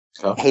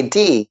Huh? Hey,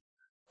 D,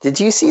 did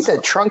you see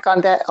the trunk on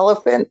that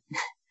elephant?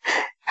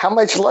 How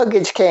much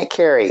luggage can't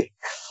carry?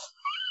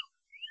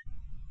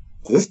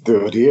 This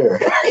dude here.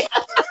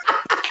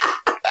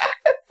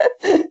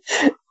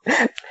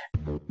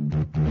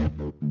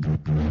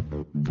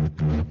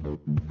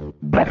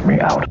 Let me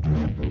out.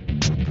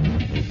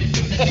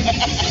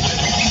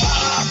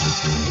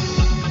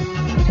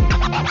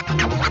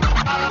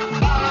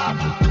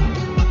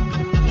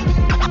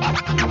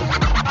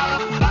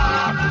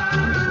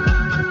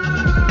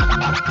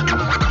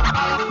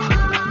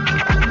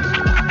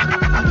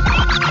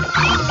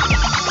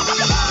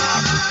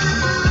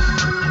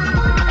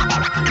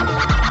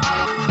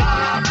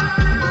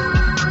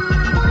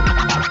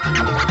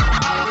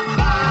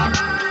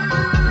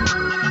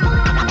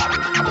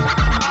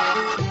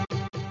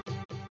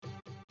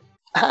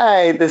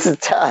 Hi, this is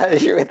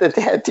Taj with the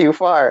Tad Too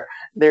Far.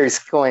 There's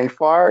going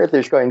far,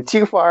 there's going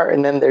too far,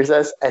 and then there's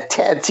us a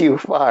tad too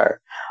far.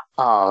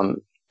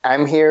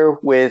 I'm here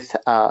with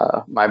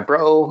my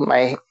bro,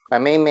 my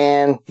main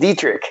man,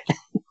 Dietrich.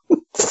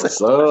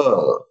 What's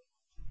up?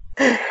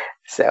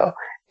 So,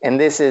 and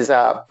this is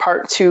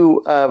part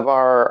 2 of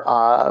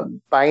our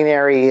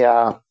binary,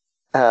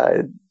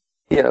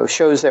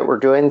 shows that we're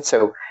doing.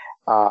 So,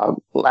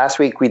 last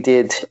week we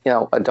did,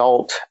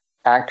 adult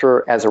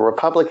actor as a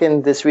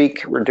Republican. This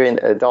week we're doing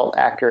adult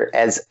actor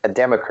as a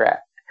Democrat.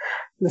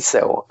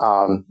 So,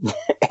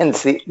 and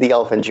the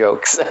elephant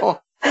joke. So,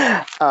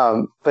 yeah.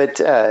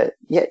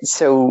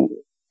 So,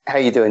 how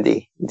you doing,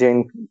 D?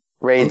 Doing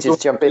ready to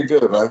just jump in? Pretty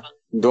good, man.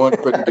 Doing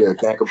pretty good.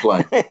 Can't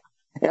complain.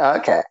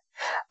 Okay.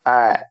 All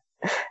right.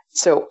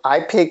 So I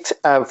picked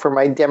for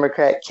my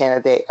Democrat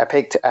candidate. I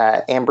picked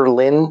Amber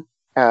Lynn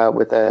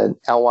with a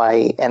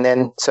LY, and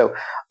then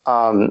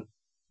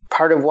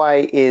part of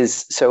why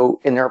is so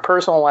in her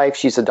personal life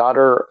she's a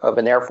daughter of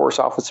an Air Force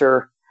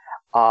officer.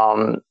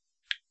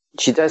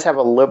 She does have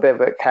a little bit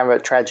of a kind of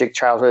a tragic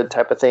childhood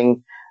type of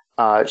thing.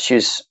 She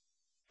was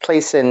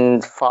placed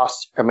in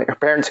foster. I mean, her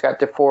parents got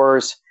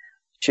divorced.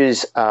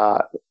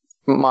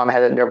 Mom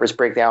had a nervous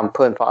breakdown,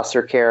 put in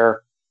foster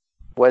care,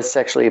 was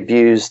sexually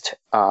abused,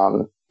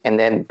 and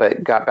then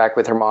but got back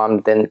with her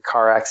mom. Then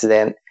car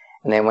accident,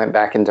 and then went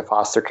back into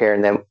foster care,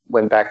 and then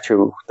went back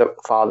to the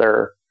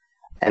father,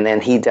 and then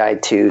he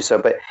died too. So,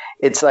 but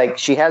it's like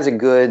she has a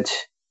good.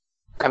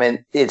 I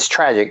mean, it's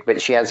tragic,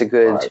 but she has a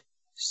good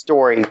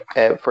story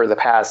for the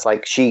past.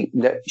 Like she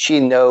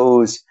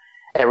knows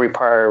every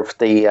part of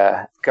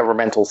the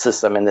governmental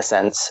system in the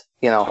sense,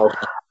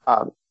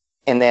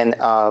 and then,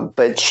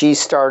 but she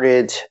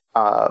started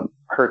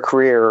her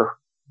career,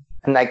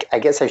 and I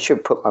guess I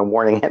should put my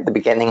warning at the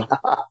beginning.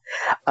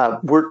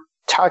 We're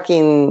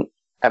talking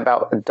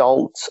about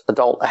adult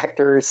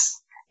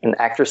actors and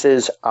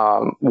actresses.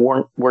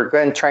 We're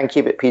going to try and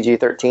keep it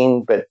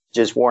PG-13, but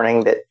just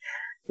warning that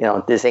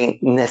this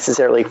ain't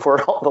necessarily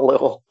for all the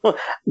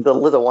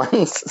little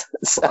ones.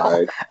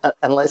 So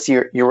unless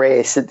you're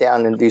ready to sit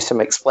down and do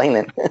some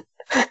explaining,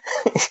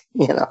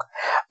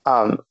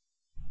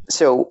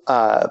 So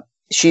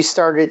she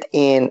started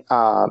in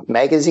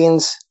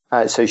magazines.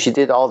 So she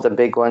did all the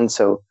big ones.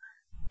 So,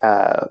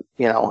 and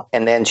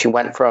then she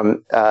went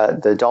from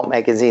the adult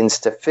magazines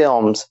to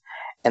films.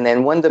 And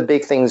then one of the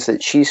big things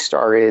that she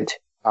started,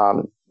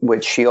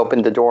 which she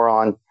opened the door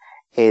on,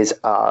 is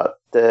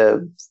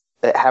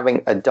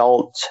having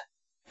adult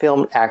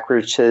film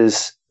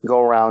actresses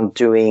go around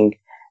doing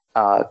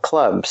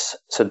clubs.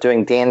 So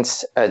doing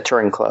dance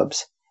touring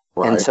clubs.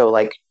 Right. And so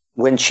like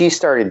when she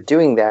started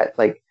doing that,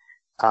 like,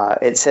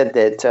 it said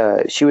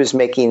that she was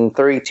making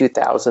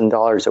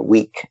 $32,000 a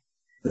week,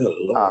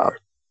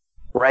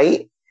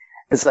 right?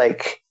 It's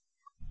like,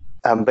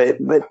 but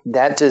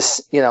that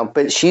just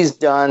but she's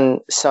done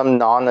some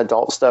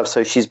non-adult stuff.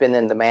 So she's been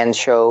in The Man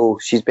Show.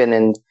 She's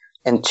been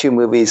in 2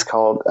 movies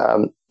called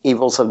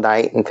Evils of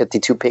Night and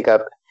 52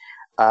 Pickup.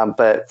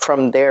 But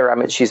from there, I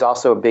mean, she's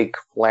also a big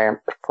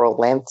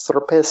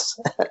philanthropist,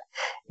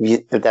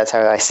 if that's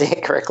how I say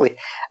it correctly,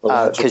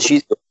 because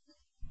she's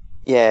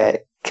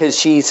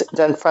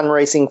done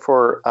fundraising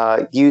for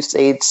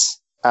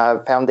USAID's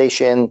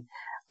Foundation,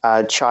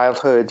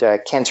 Childhood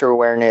Cancer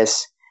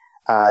Awareness,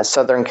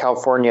 Southern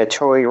California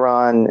Toy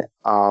Run,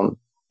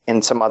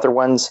 and some other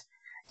ones.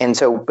 And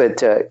so, but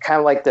kind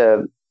of like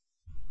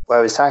what I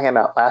was talking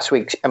about last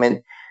week, I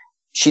mean,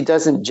 she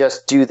doesn't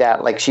just do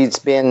that. Like she's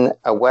been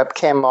a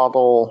webcam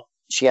model.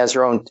 She has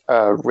her own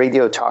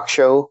radio talk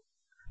show.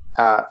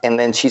 And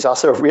then she's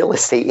also a real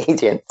estate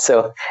agent.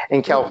 So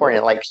in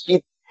California, like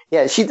she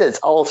does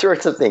all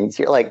sorts of things.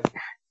 You're like,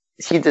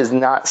 she does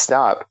not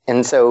stop.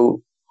 And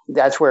so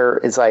that's where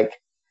it's like,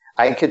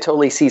 I could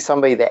totally see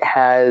somebody that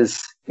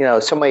has,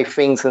 so many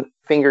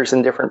fingers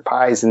in different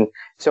pies and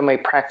so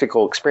many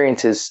practical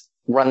experiences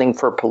running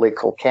for a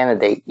political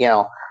candidate,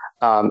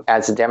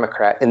 as a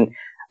Democrat. And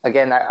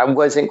again, I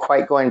wasn't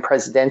quite going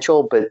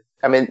presidential, but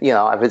I mean,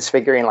 I was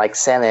figuring like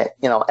Senate,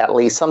 at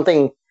least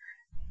something,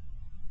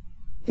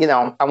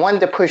 I wanted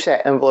to push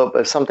that envelope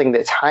of something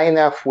that's high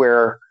enough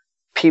where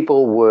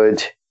people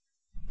would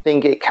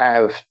think it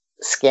kind of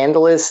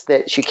scandalous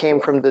that she came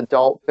from the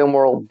adult film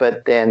world,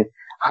 but then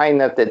high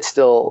enough that's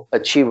still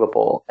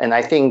achievable. And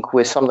I think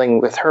with something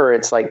with her,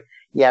 it's like,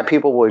 yeah,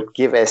 people would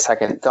give it a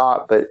second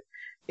thought, but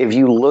if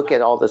you look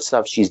at all the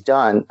stuff she's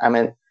done, I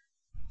mean,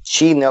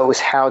 she knows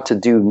how to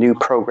do new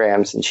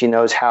programs and she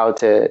knows how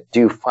to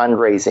do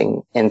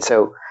fundraising. And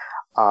so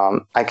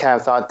I kind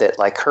of thought that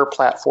like her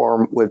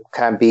platform would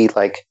kind of be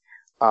like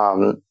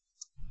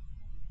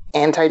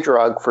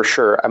anti-drug for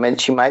sure. I mean,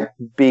 she might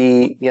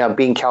be,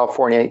 being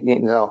California,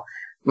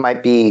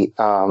 might be,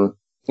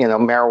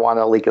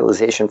 marijuana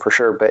legalization for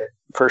sure, but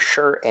for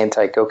sure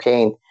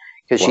anti-cocaine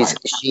because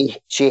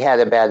she had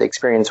a bad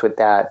experience with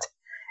that.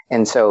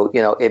 And so,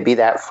 it'd be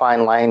that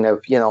fine line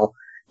of,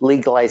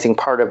 legalizing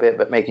part of it,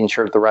 but making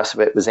sure the rest of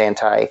it was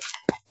anti.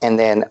 And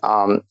then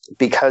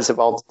because of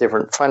all the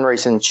different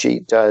fundraising she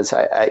does,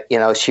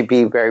 she'd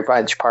be very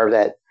much part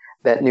of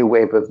that new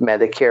wave of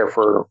Medicare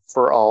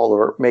for all,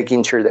 or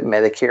making sure that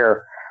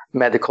Medicare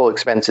medical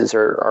expenses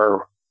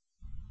are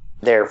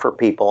there for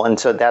people. And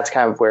so that's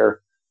kind of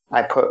where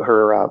I put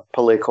her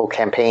political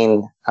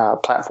campaign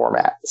platform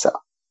at. So,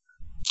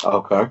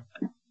 okay.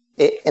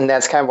 And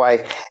that's kind of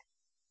why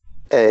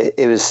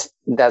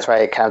that's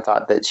why I kind of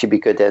thought that she'd be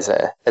good as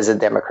a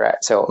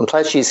Democrat. So, and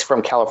plus she's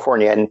from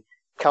California, and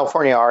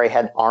California already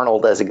had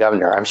Arnold as a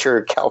governor. I'm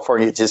sure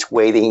California is just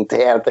waiting to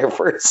have their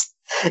first,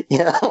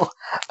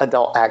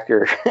 adult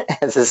actor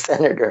as a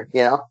senator,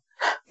 Yeah,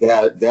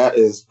 that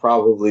is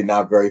probably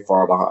not very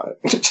far behind.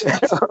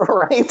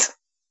 Right.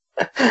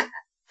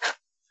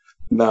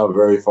 Not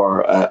very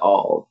far at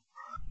all.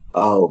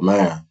 Oh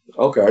man.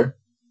 Okay.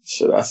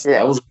 Sure,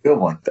 that was a good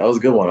one. That was a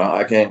good one.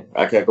 I can't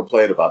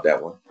complain about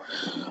that one.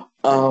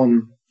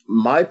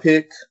 My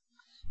pick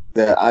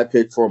that I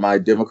picked for my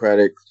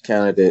Democratic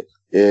candidate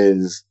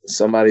is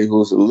somebody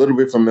who's a little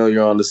bit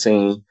familiar on the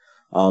scene,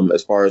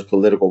 as far as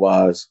political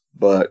wise,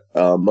 but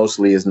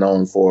mostly is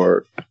known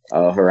for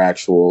her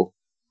actual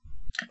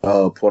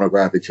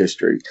pornographic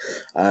history,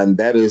 and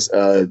that is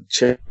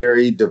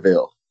Cherie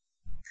DeVille.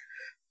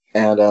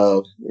 And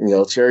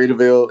Cherie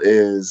DeVille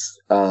is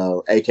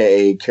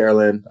AKA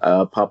Carolyn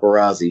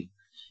Paparazzi.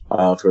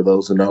 For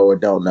those who know or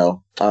don't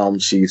know,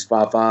 she's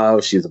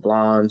 5'5", she's a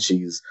blonde,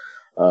 she's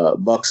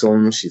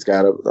buxom, she's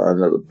got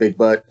a big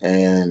butt,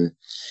 and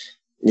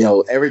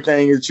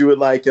everything that you would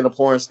like in a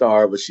porn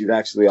star, but she's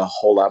actually a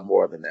whole lot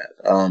more than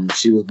that.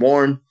 She was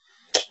born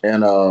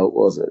in what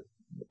was it,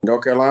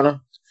 North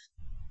Carolina?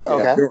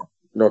 Okay, yeah,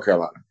 North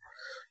Carolina.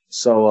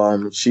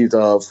 So she's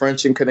of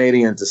French and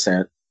Canadian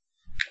descent,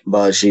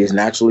 but she's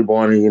naturally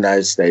born in the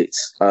United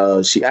States.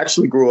 She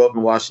actually grew up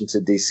in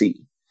Washington, D.C.,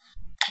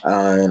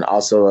 and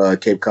also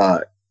Cape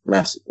Cod,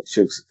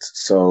 Massachusetts.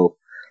 So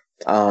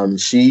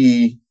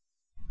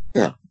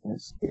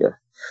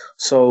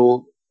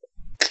So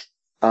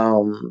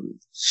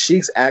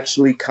she's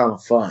actually kind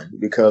of fun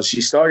because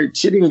she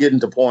didn't get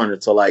into porn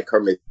until like her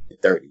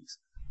mid-30s.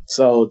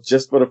 So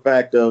just for the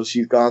fact of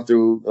she's gone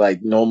through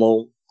like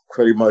normal,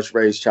 pretty much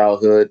raised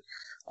childhood,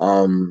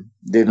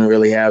 didn't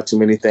really have too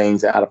many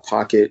things out of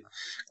pocket.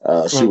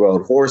 She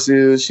rode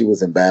horses. She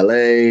was in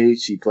ballet.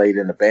 She played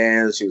in a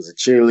band. She was a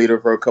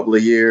cheerleader for a couple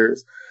of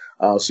years.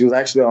 She was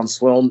actually on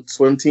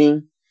swim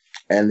team.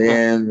 And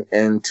then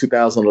in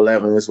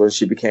 2011 is when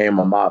she became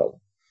a model.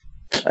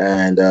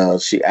 And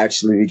she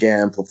actually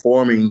began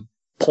performing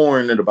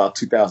porn in about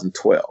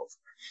 2012.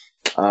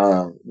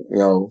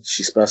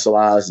 She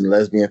specialized in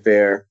lesbian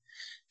fare.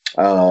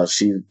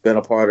 She's been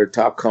a part of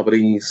top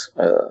companies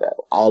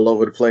all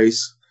over the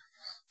place.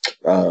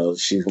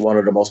 She's one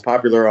of the most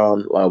popular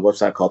on a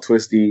website called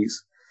Twisties.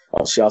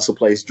 She also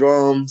plays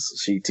drums.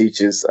 She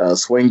teaches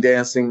swing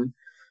dancing.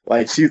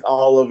 Like, she's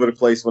all over the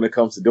place when it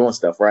comes to doing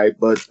stuff, right?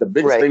 But the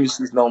biggest thing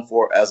she's known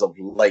for as of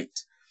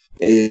late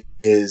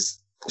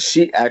is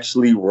she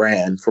actually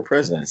ran for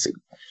presidency.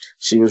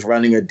 She was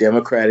running a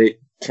Democratic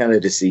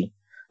candidacy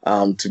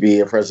to be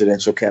a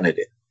presidential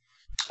candidate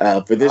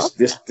for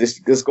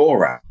this go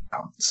around.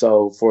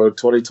 So for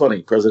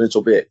 2020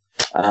 presidential bid,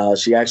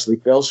 she actually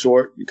fell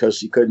short because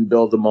she couldn't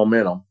build the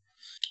momentum.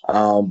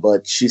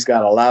 But she's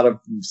got a lot of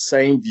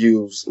same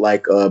views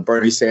like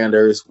Bernie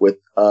Sanders with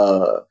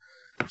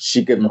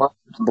she can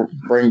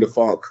bring the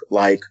funk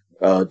like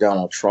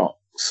Donald Trump.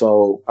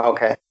 So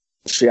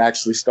she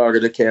actually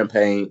started a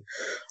campaign.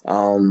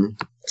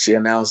 She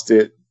announced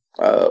it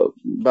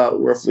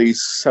about roughly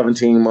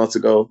 17 months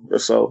ago or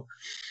so.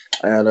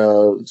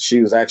 And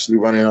she was actually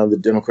running on the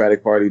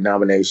Democratic Party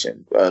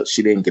nomination.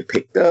 She didn't get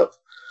picked up.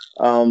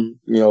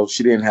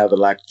 She didn't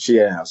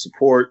have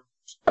support.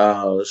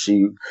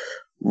 She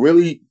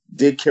really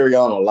did carry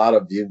on a lot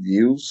of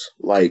views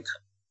like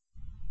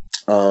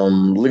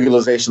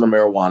legalization of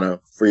marijuana,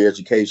 free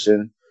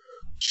education.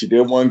 She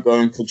did want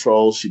gun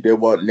control. She did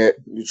want net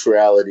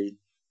neutrality.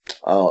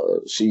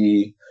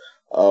 She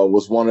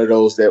was one of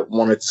those that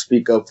wanted to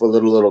speak up for the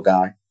little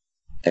guy.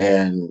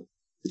 And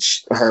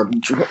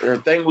her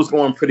thing was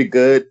going pretty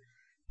good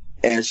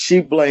And she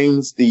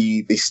blames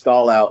the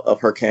stall out of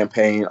her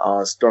campaign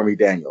on Stormy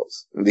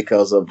Daniels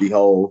because of the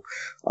whole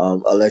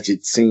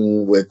alleged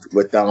scene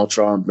with Donald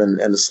Trump and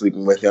the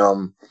sleeping with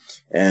him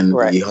and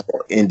the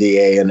whole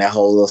NDA and that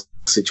whole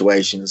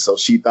situation. So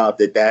she thought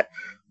that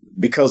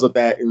because of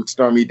that and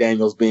Stormy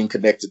Daniels being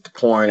connected to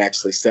porn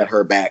actually set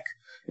her back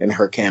in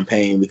her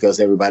campaign because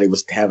everybody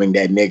was having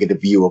that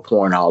negative view of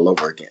porn all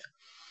over again.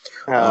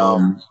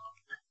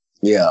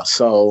 Yeah,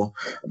 so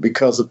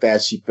because of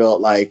that, she felt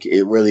like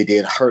it really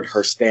did hurt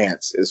her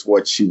stance, is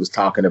what she was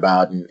talking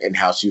about, and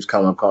how she was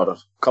coming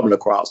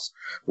across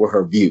with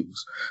her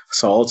views.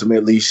 So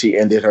ultimately, she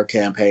ended her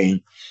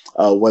campaign.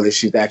 Whether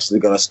she's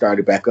actually going to start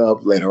it back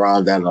up later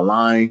on down the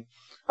line,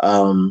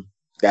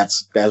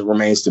 that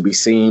remains to be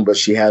seen. But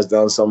she has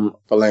done some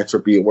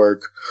philanthropy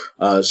work.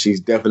 She's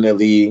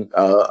definitely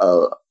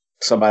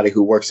somebody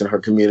who works in her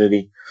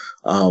community.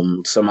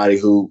 Somebody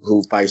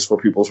who fights for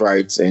people's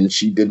rights, and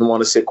she didn't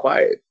want to sit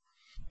quiet.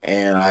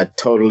 And I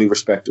totally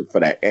respect her for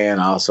that. And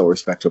I also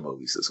respect her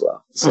movies as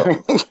well. So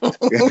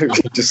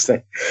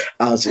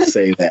I'll just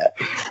say that.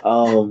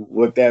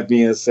 With that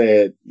being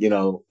said,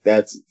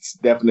 that's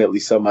definitely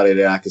somebody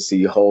that I can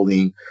see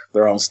holding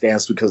their own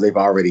stance because they've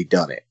already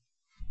done it.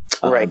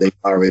 They've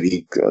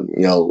already,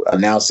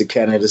 announced the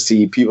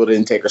candidacy. People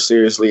didn't take her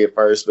seriously at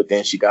first, but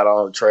then she got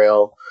on the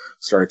trail,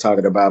 started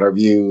talking about her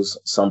views.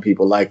 Some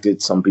people liked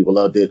it. Some people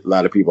loved it. A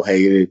lot of people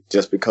hated it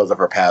just because of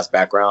her past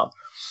background.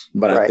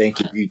 But I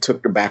think if you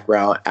took the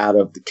background out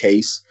of the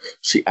case,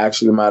 she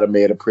actually might have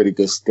made a pretty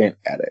good stint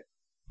at it.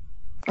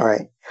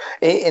 Right.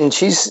 And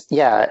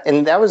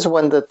and that was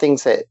one of the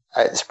things that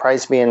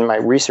surprised me in my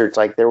research.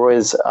 Like there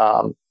was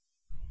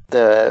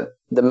the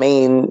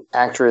main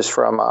actress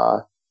from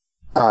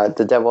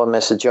The Devil and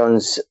Mrs.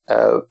 Jones,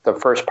 the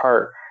first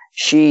part,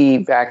 she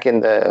back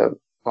in the,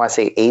 I want to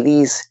say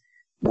 80s,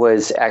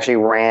 was actually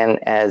ran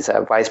as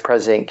a vice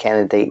president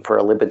candidate for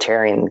a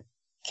libertarian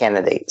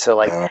candidate.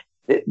 So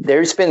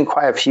there's been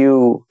quite a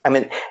few. I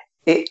mean,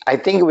 I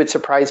think it would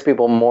surprise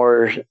people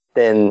more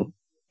than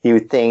you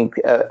think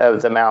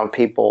of the amount of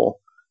people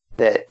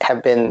that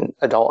have been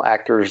adult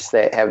actors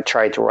that have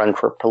tried to run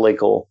for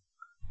political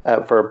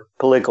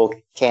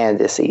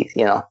candidacy,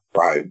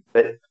 Right.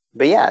 But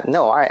yeah,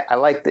 no, I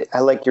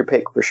like your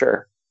pick for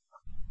sure.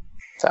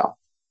 So.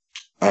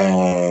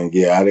 I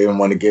didn't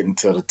want to get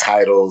into the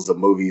titles of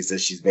movies that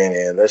she's been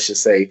in. Let's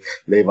just say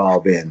they've all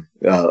been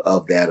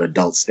of that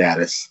adult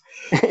status.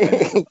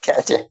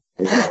 Gotcha.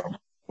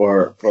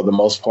 For the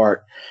most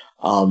part.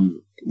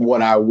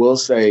 What I will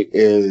say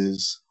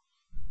is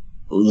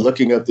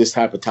looking at this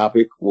type of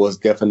topic was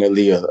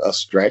definitely a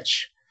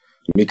stretch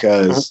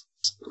because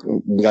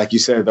like you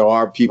said, there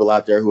are people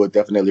out there who have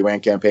definitely ran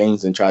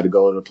campaigns and tried to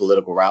go the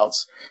political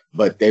routes,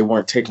 but they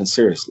weren't taken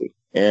seriously.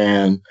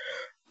 And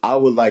I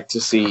would like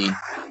to see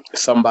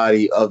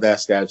somebody of that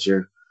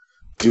stature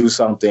do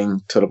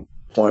something to the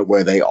point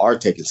where they are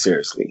taken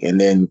seriously.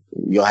 And then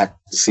you'll have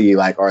to see,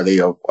 are they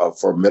a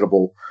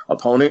formidable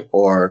opponent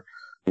or,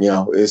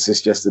 is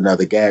this just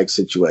another gag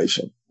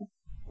situation?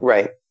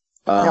 Right.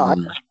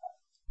 I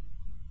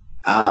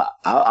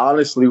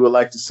honestly would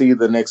like to see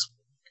the next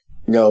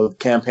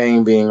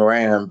campaign being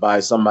ran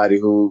by somebody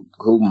who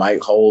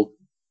might hold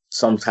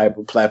some type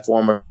of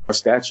platform or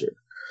stature.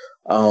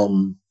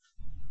 And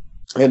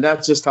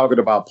not just talking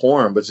about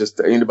porn, but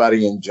just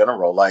anybody in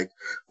general. Like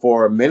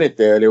for a minute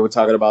there, they were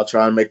talking about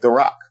trying to make The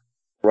Rock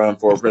run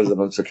for a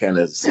presidential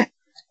candidacy.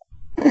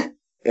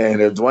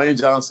 And if Dwayne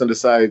Johnson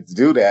decided to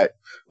do that,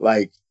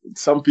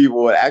 some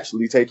people would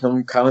actually take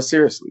him kind of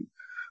seriously.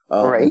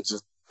 Right.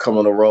 Just come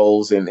on the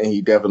rolls, and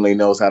he definitely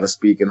knows how to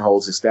speak and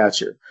holds his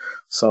stature.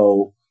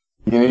 So,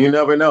 you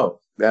never know.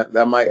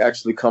 That might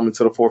actually come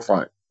into the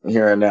forefront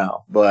here and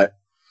now, but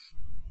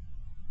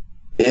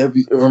it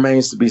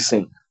remains to be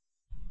seen.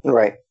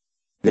 Right.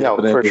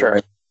 For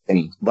sure.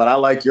 But I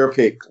like your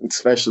pick,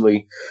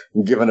 especially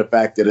given the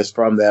fact that it's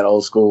from that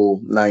old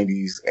school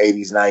 90s,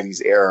 80s,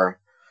 90s era.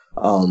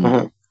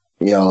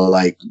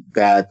 Like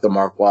that, the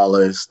Mark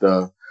Wallace,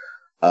 the,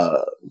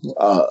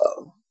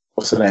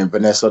 what's her name?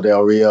 Vanessa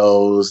Del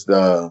Rios,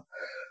 the,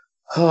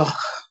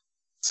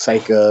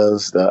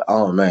 Seikas,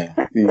 oh man,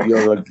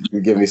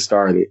 you get me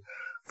started.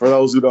 For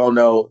those who don't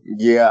know,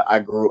 I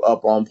grew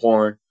up on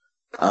porn.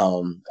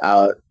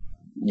 I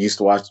used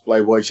to watch the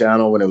Playboy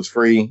channel when it was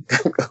free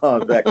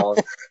back on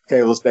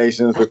cable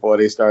stations before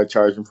they started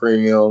charging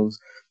premiums.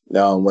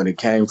 When it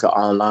came to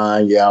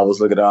online, I was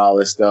looking at all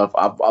this stuff.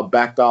 I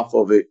backed off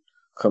of it,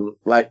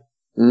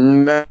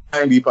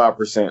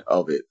 95%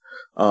 of it.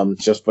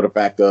 Just for the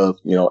fact of,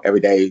 every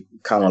day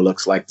kind of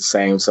looks like the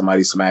same,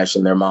 somebody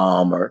smashing their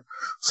mom or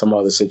some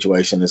other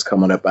situation that's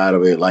coming up out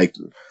of it.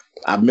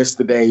 I missed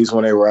the days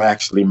when they were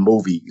actually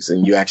movies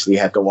and you actually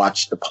had to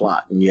watch the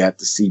plot and you had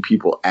to see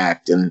people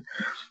act and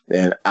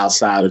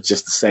outside of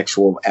just the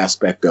sexual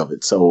aspect of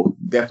it. So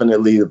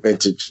definitely the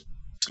vintage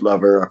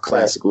lover, a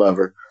classic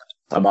lover.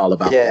 I'm all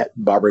about that.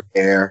 Barbara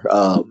Hare,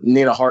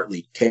 Nina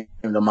Hartley came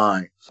to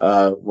mind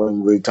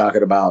when we were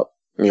talking about,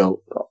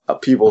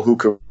 people who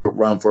could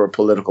run for a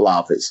political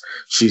office.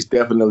 She's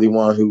definitely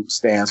one who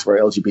stands for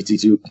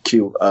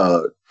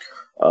LGBTQ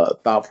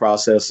thought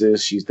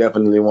processes. She's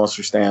definitely one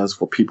who stands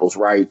for people's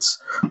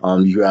rights.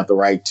 You have the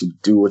right to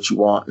do what you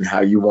want and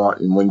how you want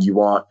and when you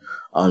want.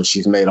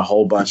 She's made a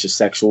whole bunch of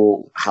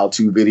sexual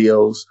how-to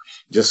videos,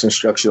 just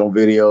instructional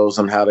videos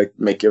on how to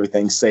make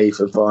everything safe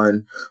and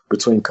fun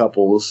between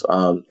couples.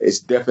 It's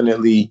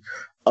definitely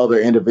other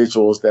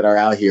individuals that are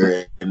out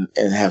here and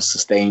have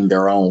sustained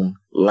their own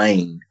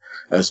lane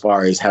as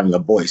far as having a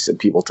voice and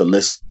people to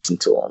listen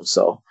to them.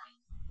 So,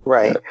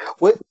 right.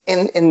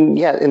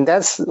 And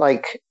that's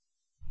like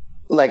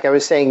I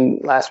was saying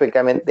last week.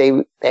 I mean,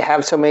 they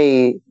have so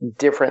many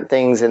different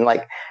things, and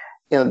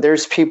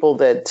there's people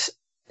that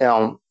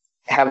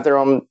have their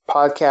own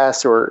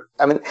podcasts, or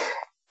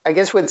I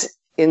guess what's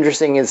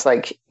interesting is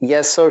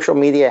yes, social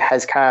media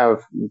has kind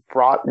of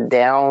brought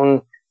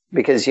down,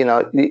 because you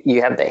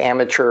have the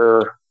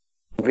amateur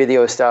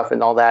video stuff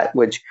and all that,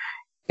 which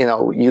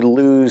you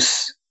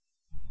lose.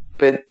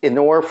 But in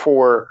order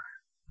for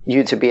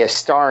you to be a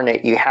star in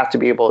it, you have to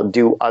be able to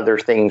do other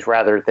things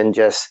rather than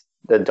just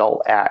the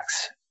adult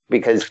acts,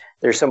 because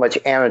there's so much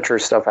amateur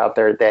stuff out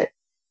there that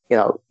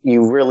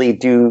you really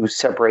do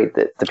separate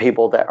the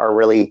people that are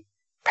really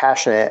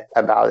passionate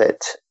about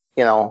it,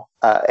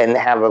 and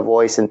have a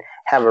voice and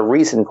have a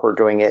reason for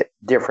doing it,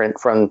 different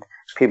from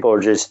people who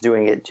are just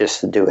doing it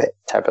just to do it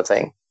type of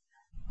thing.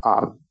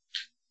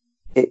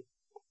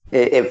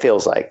 It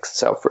feels like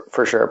so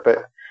for sure,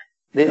 but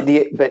that's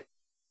the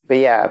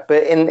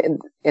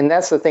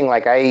thing.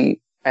 I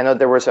know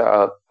there was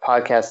a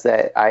podcast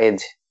that I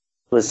had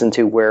listened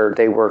to where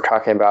they were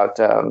talking about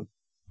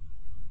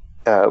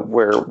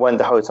where one of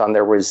the hosts on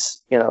there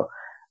was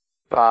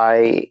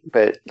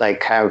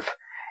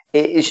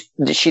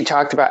she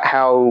talked about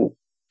how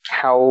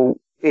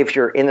if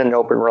you're in an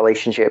open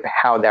relationship,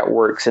 how that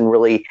works, and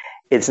really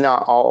it's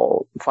not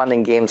all fun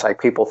and games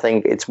like people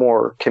think. It's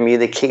more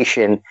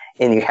communication,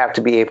 and you have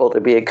to be able to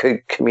be a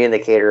good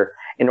communicator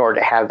in order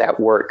to have that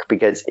work,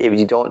 because if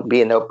you don't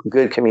be a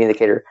good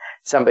communicator,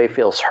 somebody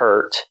feels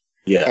hurt.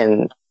 Yeah.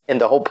 And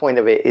the whole point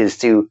of it is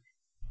to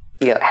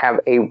have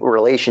a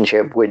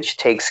relationship which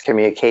takes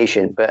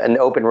communication, but an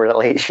open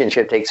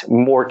relationship takes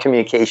more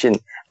communication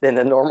than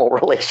a normal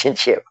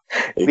relationship.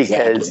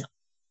 Exactly.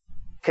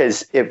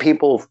 Because if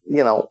people,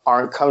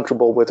 aren't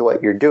comfortable with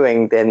what you're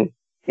doing, then,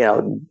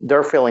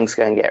 their feelings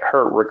going to get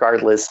hurt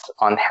regardless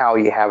on how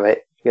you have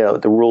it,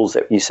 the rules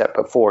that you set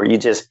before. You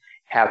just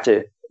have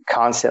to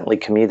constantly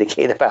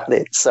communicate about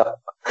it. So,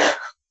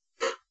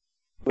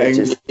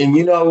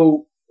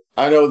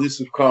 I know this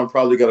is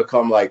probably going to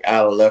come out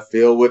of left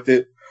field with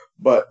it,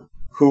 but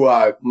who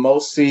I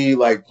most see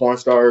porn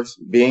stars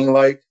being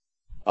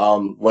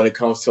when it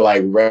comes to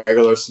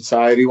regular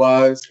society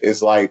wise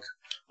is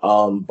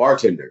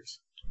bartenders.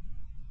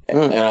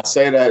 And I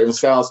say that it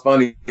sounds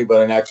funny,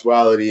 but in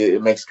actuality,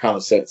 it makes kind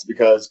of sense,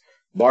 because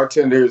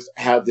bartenders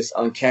have this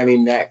uncanny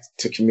knack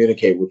to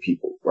communicate with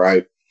people,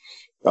 right?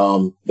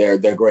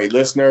 They're great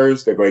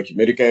listeners. They're great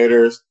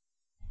communicators.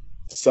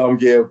 Some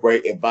give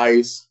great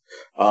advice.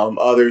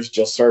 Others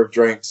just serve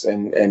drinks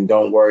and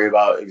don't worry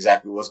about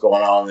exactly what's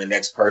going on in the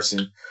next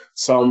person.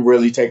 Some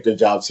really take their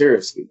job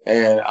seriously.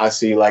 And I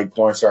see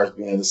porn stars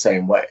being the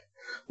same way,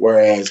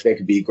 whereas they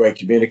can be great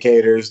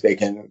communicators. They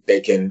can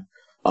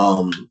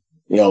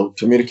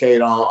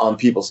communicate on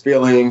people's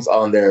feelings,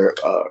 on their,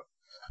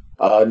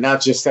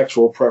 not just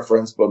sexual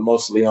preference, but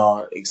mostly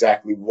on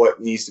exactly what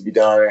needs to be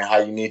done and how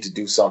you need to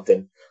do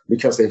something,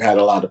 because they've had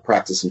a lot of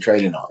practice and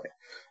training on it.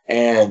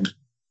 And,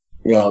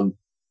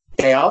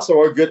 they also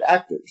are good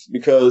actors,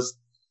 because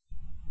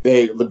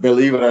they,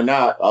 believe it or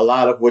not, a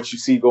lot of what you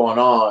see going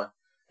on,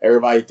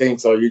 everybody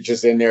thinks, you're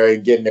just in there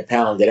and getting it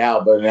pounded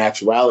out. But in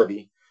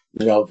actuality,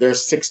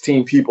 there's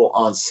 16 people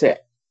on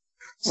set.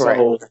 So,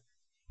 right.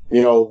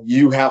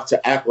 You have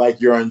to act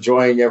like you're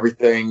enjoying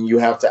everything. You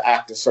have to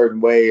act a certain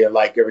way and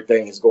like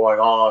everything is going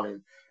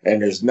on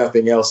and there's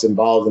nothing else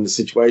involved in the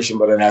situation.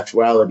 But in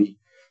actuality,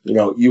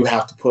 you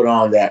have to put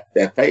on that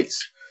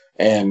face.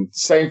 And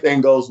same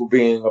thing goes with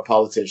being a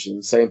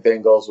politician. Same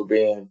thing goes with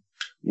being,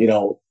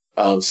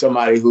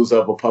 somebody who's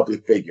of a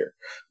public figure.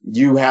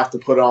 You have to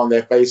put on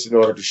that face in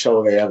order to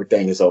show that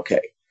everything is okay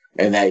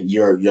and that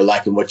you're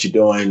liking what you're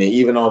doing. And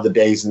even on the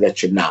days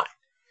that you're not,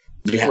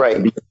 you have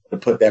to be able to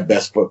put that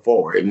best foot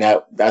forward. And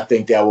that, I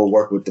think that will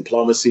work with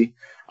diplomacy.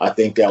 I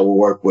think that will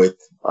work with,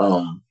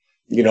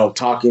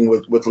 talking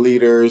with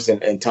leaders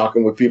and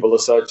talking with people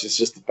as such. It's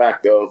just the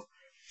fact of,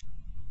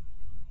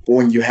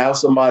 when you have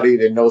somebody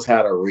that knows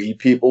how to read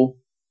people,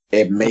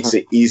 it makes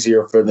it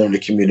easier for them to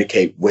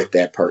communicate with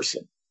that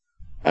person.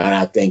 And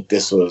I think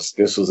this was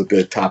a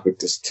good topic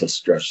to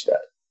stretch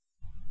that.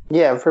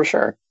 Yeah, for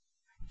sure.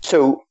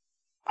 So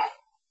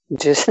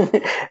just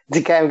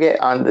to kind of get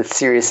on the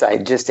serious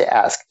side, just to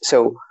ask,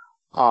 so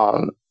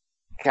kind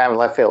of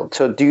left field.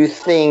 So do you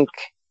think,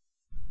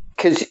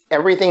 because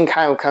everything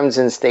kind of comes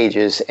in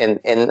stages,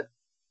 and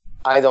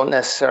I don't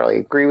necessarily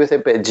agree with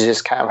it, but it's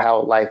just kind of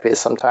how life is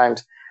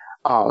sometimes.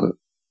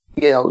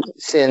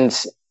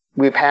 Since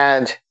we've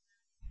had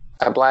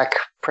a black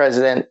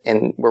president,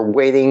 and we're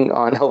waiting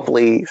on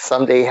hopefully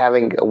someday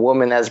having a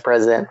woman as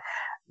president,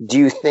 do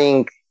you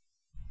think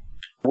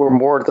we're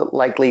more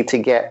likely to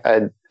get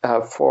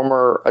a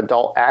former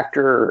adult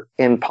actor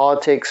in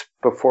politics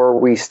before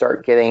we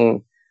start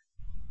getting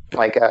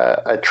like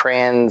a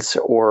trans?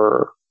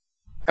 Or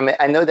I mean,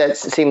 I know that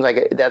seems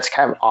like that's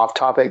kind of off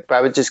topic, but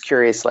I was just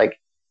curious, like,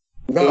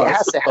 it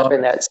has to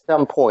happen at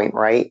some point,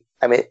 right?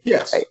 I mean,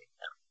 yes,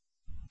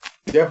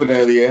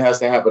 definitely it has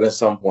to happen at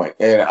some point.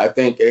 And I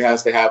think it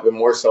has to happen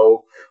more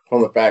so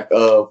from the fact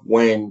of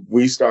when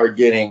we start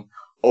getting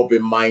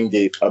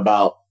open-minded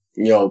about,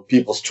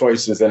 people's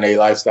choices and their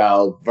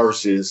lifestyle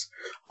versus,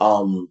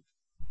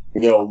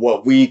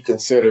 what we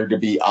consider to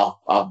be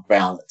off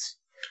balance.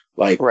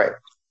 Like, right.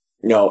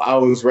 I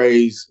was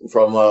raised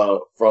from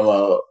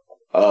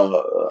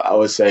I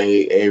would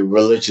say a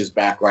religious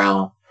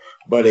background,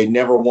 but it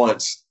never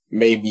once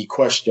made me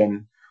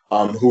question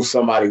who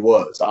somebody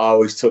was. I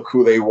always took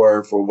who they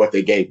were for what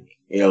they gave me.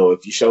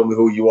 If you show me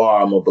who you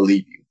are, I'm going to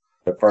believe you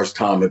the first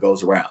time it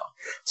goes around.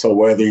 So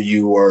whether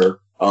you were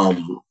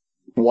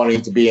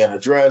wanting to be in a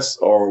dress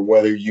or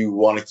whether you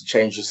wanted to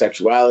change your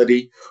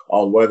sexuality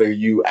or whether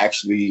you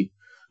actually,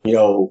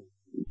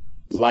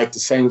 like the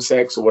same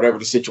sex or whatever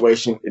the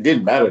situation, it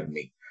didn't matter to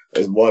me.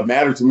 What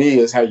mattered to me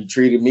is how you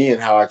treated me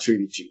and how I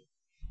treated you.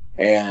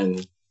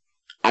 And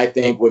I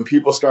think when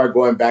people start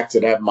going back to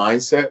that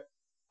mindset,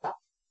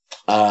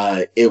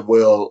 it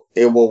will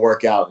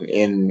work out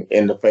in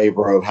the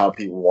favor of how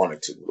people want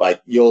it to.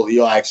 Like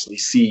you'll actually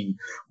see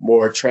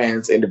more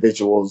trans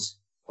individuals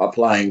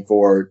applying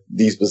for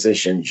these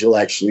positions. You'll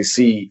actually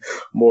see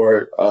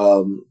more.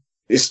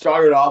 It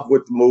started off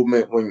with the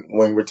movement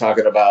when we're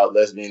talking about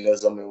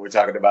lesbianism and we're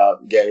talking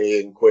about gay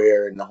and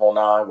queer and the whole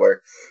nine,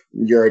 where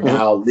you're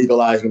now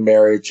legalizing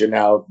marriage. You're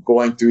now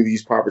going through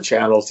these proper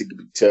channels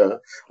to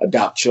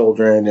adopt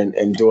children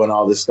and doing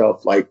all this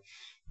stuff. Like,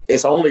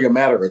 it's only a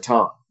matter of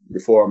time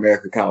before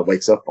America kind of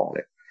wakes up on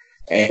it.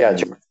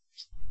 And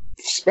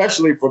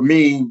especially for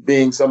me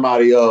being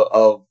somebody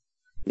of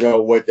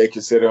what they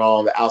consider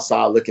on the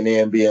outside looking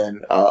in,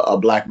 being a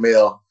black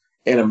male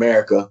in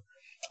America,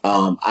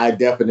 I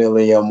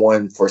definitely am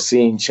one for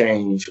seeing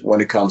change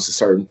when it comes to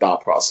certain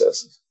thought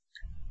processes.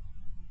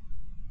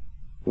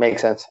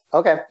 Makes sense.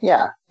 Okay.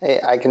 Yeah,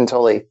 I can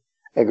totally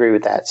agree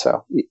with that.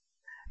 So,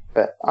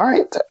 but all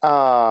right.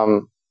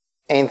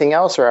 Anything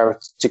else, or I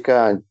was just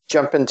gonna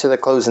jump into the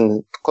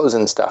closing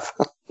stuff?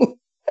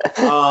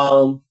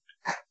 I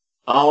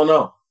don't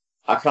know.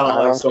 I kind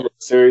of like some of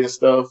the serious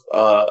stuff.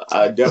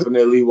 I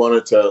definitely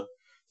wanted to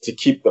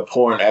keep the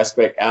porn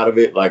aspect out of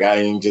it. Like, I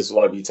didn't just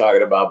want to be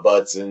talking about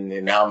butts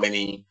and how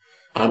many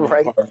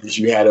parties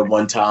you had at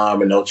one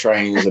time and no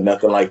trains and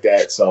nothing like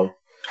that. So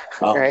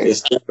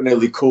it's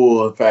definitely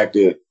cool. In fact,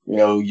 that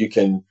you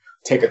can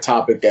take a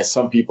topic that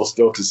some people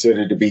still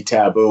consider to be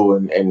taboo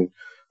and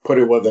put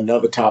it with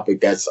another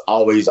topic that's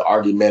always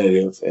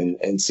argumentative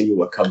and see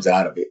what comes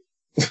out of it.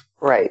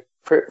 Right.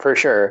 For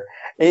sure.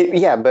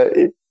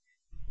 And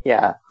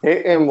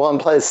one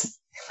plus,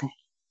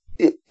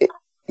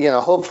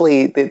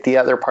 hopefully the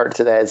other part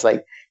to that is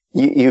like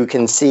you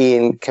can see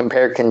and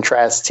compare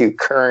contrast to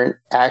current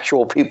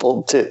actual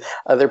people to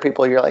other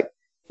people. You're like,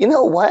 you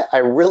know what? I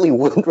really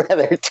would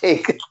rather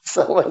take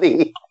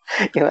somebody,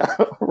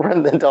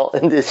 run the adult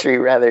industry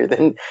rather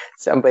than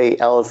somebody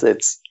else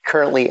that's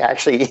currently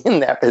actually in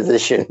that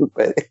position.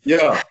 But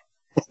yeah,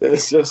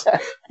 it's just,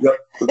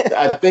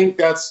 I think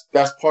that's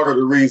part of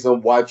the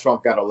reason why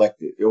Trump got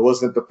elected. It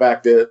wasn't the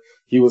fact that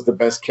he was the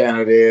best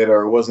candidate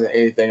or it wasn't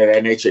anything of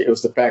that nature. It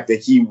was the fact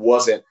that he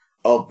wasn't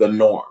of the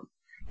norm.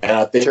 And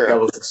I think that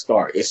was the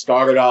start. It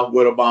started off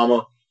with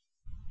Obama.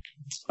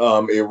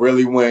 It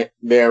really went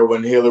there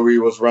when Hillary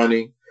was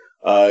running,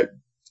 kind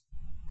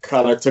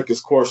of took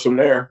his course from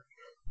there.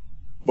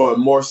 But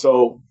more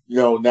so,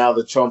 now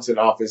that Trump's in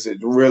office, it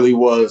really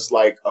was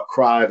like a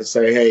cry to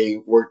say,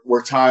 hey,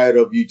 we're tired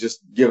of you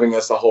just giving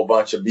us a whole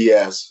bunch of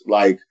BS.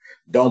 Like,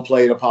 don't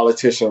play the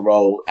politician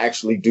role.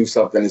 Actually do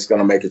something that's going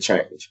to make a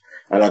change.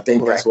 And I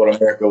think that's what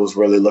America was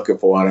really looking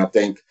for. And I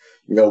think,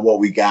 what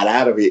we got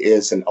out of it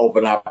is an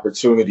open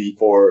opportunity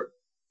for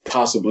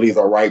possibly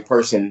the right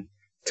person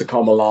to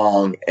come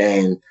along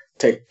and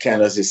take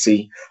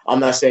candidacy. I'm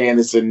not saying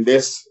it's in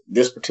this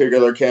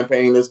particular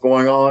campaign that's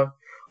going on,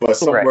 but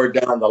somewhere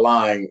down the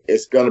line,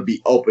 it's going to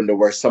be open to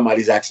where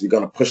somebody's actually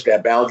going to push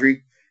that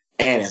boundary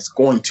and it's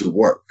going to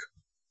work.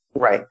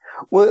 Right.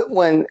 Well,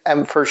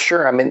 for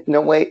sure, I mean,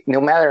 no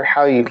matter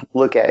how you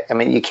look at it, I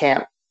mean, you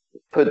can't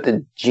put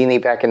the genie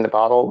back in the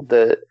bottle.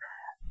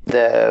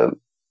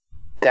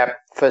 That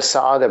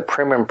facade of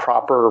prim and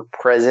proper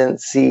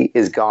presidency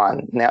is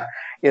gone.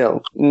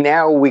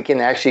 Now we can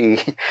actually,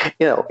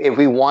 if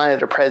we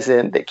wanted a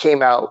president that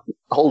came out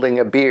holding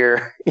a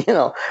beer,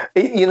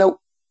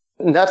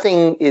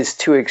 nothing is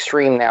too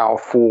extreme now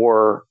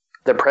for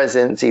the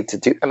presidency to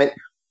do. I mean,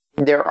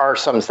 there are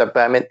some stuff,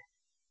 but I mean,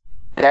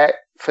 that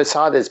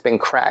facade has been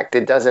cracked.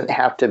 It doesn't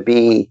have to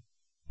be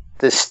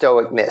the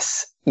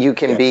stoicness. You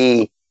can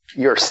be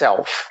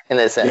yourself in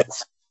a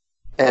sense.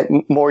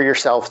 more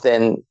yourself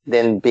than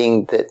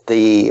being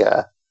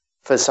the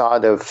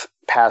facade of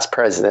past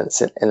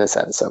presidents in a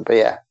sense. So, but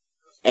yeah.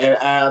 And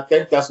I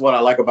think that's what I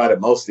like about it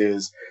most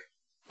is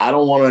I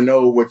don't want to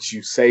know what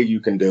you say you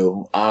can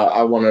do.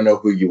 I want to know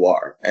who you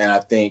are. And I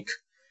think,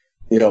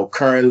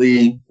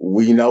 currently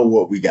we know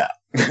what we got.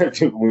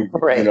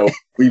 Right.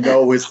 We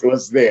know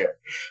what's there.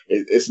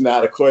 It's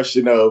not a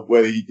question of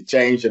whether he could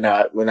change or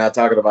not. We're not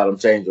talking about him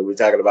changing. We're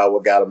talking about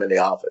what got him in the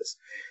office.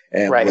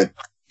 And with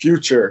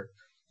future,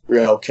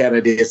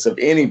 candidates of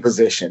any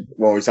position,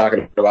 when we're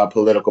talking about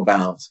political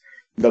balance,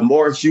 the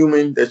more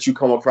human that you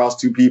come across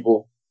to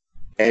people,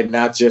 and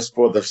not just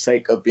for the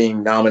sake of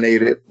being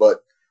nominated,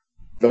 but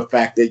the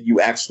fact that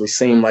you actually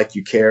seem like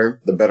you care,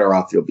 the better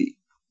off you'll be.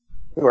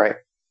 Right.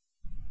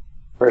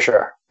 For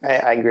sure.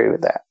 I agree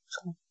with that.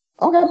 So,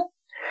 okay.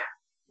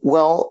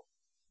 Well,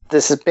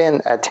 this has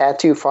been a Tad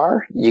Too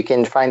Far. You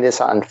can find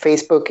us on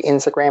Facebook,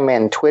 Instagram,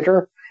 and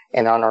Twitter,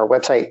 and on our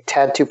website,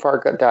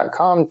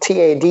 tadtoofar.com,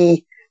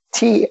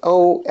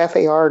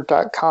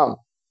 TADTOFAR.com.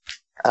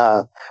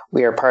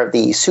 We are part of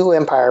the Sioux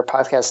Empire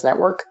Podcast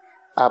Network.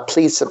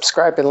 Please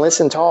subscribe and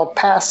listen to all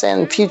past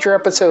and future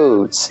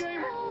episodes.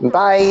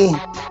 Bye.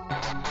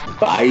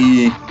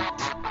 Bye.